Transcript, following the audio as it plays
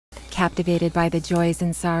Captivated by the joys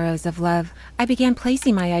and sorrows of love, I began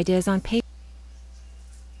placing my ideas on paper.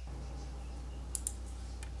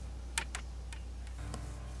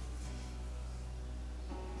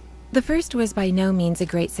 The first was by no means a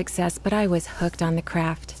great success, but I was hooked on the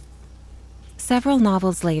craft. Several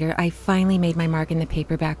novels later, I finally made my mark in the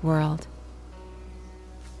paperback world.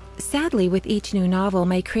 Sadly, with each new novel,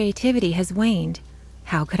 my creativity has waned.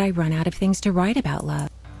 How could I run out of things to write about love?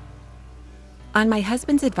 On my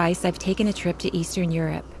husband's advice, I've taken a trip to Eastern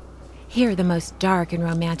Europe. Here, the most dark and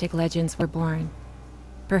romantic legends were born.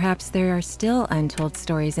 Perhaps there are still untold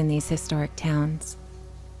stories in these historic towns.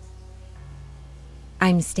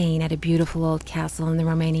 I'm staying at a beautiful old castle in the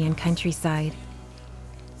Romanian countryside.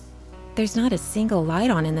 There's not a single light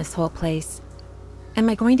on in this whole place. Am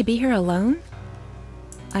I going to be here alone?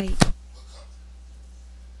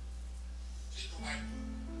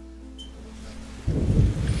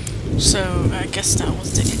 So, I guess that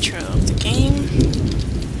was the intro of the game.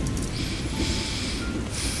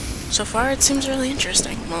 So far, it seems really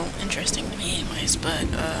interesting. Well, interesting to me anyways, but,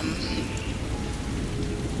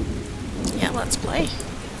 yeah, let's play.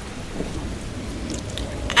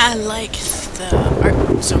 I like the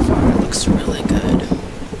art so far. It looks really good.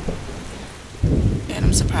 And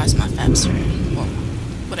I'm surprised my faps are, well,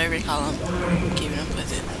 whatever you call them, keeping up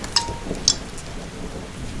with it.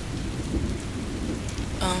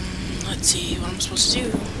 Let's see what I'm supposed to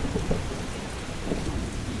do.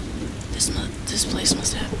 This place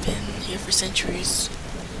must have been here for centuries.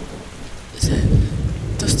 Is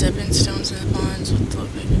it the stepping stones in the ponds with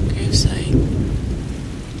look like a gravesite?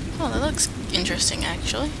 Oh, that looks interesting,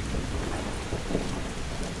 actually.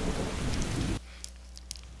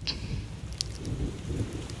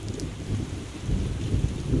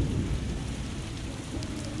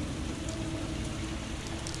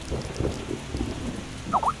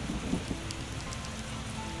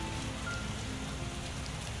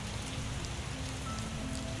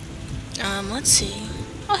 Let's see.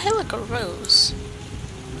 Oh, hey, look, a rose.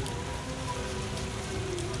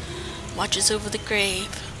 Watches over the grave.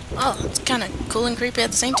 Oh, it's kind of cool and creepy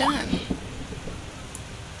at the same time.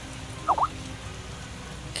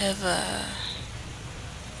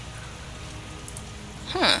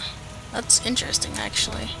 That's interesting,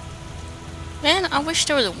 actually. Man, I wish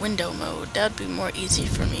there was a window mode. That would be more easy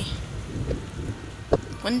for me.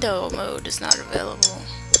 Window mode is not available.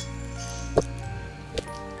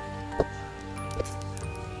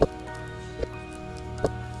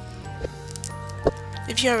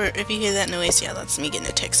 If you hear that noise, yeah, that's me getting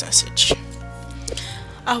a text message.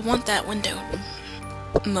 I want that window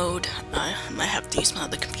mode. I might have to use my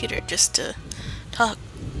other computer just to talk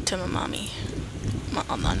to my mommy. My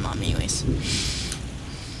online mom, anyways.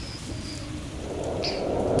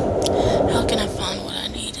 How can I find what I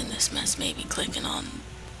need in this mess? Maybe clicking on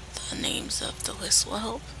the names of the list will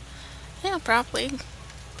help. Yeah, probably.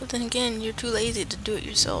 But then again, you're too lazy to do it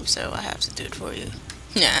yourself, so I have to do it for you.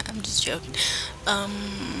 Nah, I'm just joking.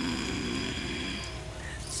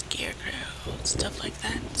 Scarecrow, stuff like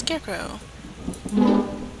that. Scarecrow.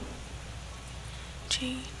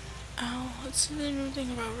 Gee, ow, what's the new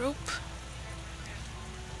thing about rope?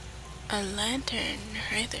 A lantern,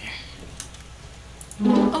 right there.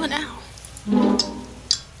 Oh, an owl.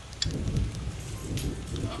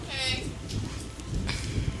 Okay.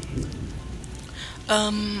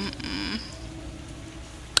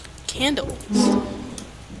 Candles.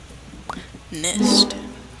 Nest.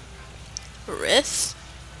 Wreath?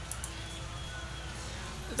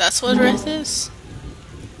 That's what wreath is?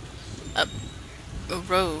 A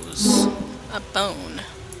rose. A bone.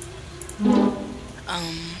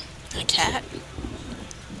 A cat?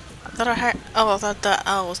 I thought I had. Oh, I thought the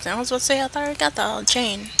owl was down. I was about to say, I thought I got the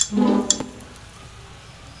chain.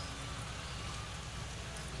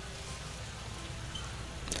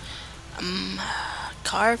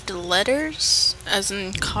 Carved letters? As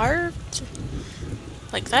in carved?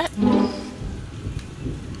 Like that?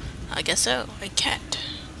 I guess so. A cat.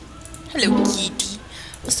 Hello, kitty.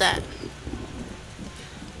 What's that?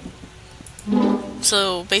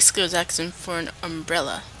 So, basically I was asking for an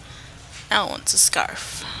umbrella. Now I want a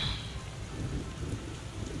scarf.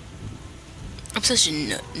 I'm such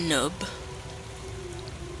a nub.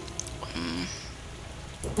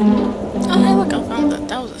 Oh, hey, look, I found that.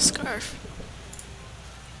 That was a scarf.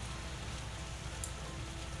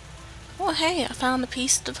 Oh, hey, I found a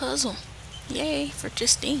piece of the puzzle. Yay, for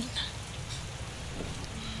Justine.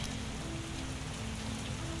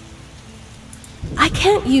 I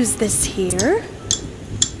can't use this here.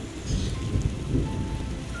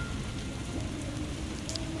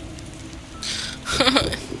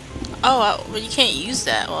 Oh, well, you can't use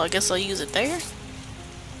that. Well, I guess I'll use it there.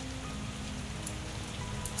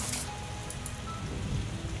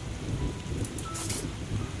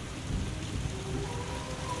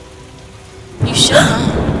 should,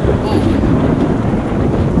 huh? Whoa.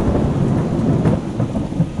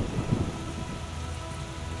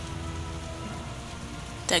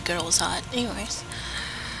 That girl was hot. Anyways,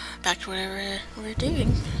 back to whatever we're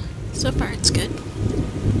doing. So far, it's good.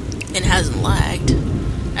 It hasn't lagged.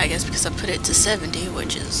 I guess because I put it to 70,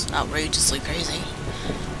 which is outrageously crazy.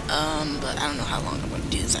 But I don't know how long I'm going to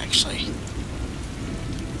do this actually.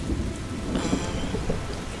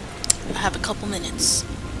 I have a couple minutes.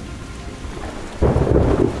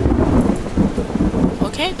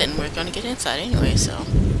 Okay, then we're going to get inside anyway, so.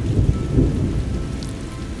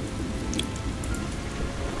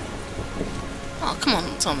 Oh, come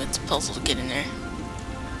on, tell me it's a puzzle to get in there.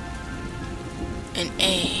 An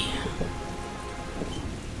A.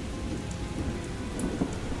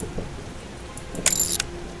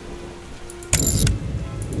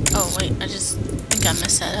 Oh, wait, I just think I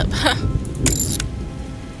messed that up.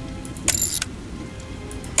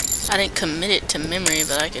 I didn't commit it to memory,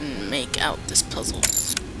 but I can make out this puzzle.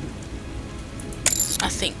 I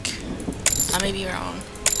think. I may be wrong.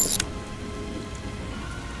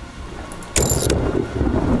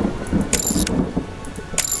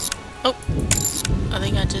 Oh, I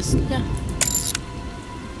think I just, yeah.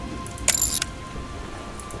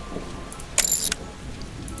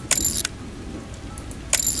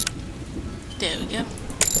 There we go.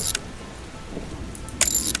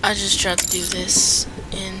 I just tried to do this,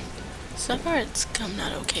 and so far it's come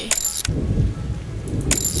out okay. I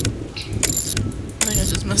think I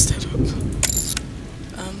just messed that up.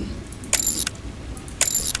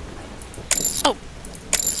 Oh.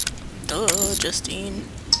 Duh, Justine.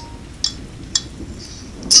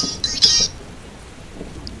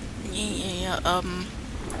 Yeah,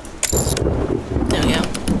 there we go.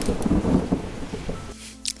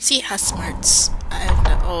 See, it has smarts. I have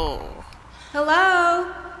no, oh.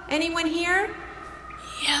 Hello? Anyone here?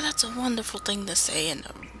 Yeah, that's a wonderful thing to say in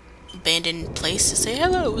an abandoned place, to say,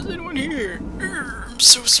 hello, is anyone here? I'm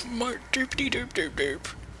so smart, derpity derp derp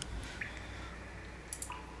derp.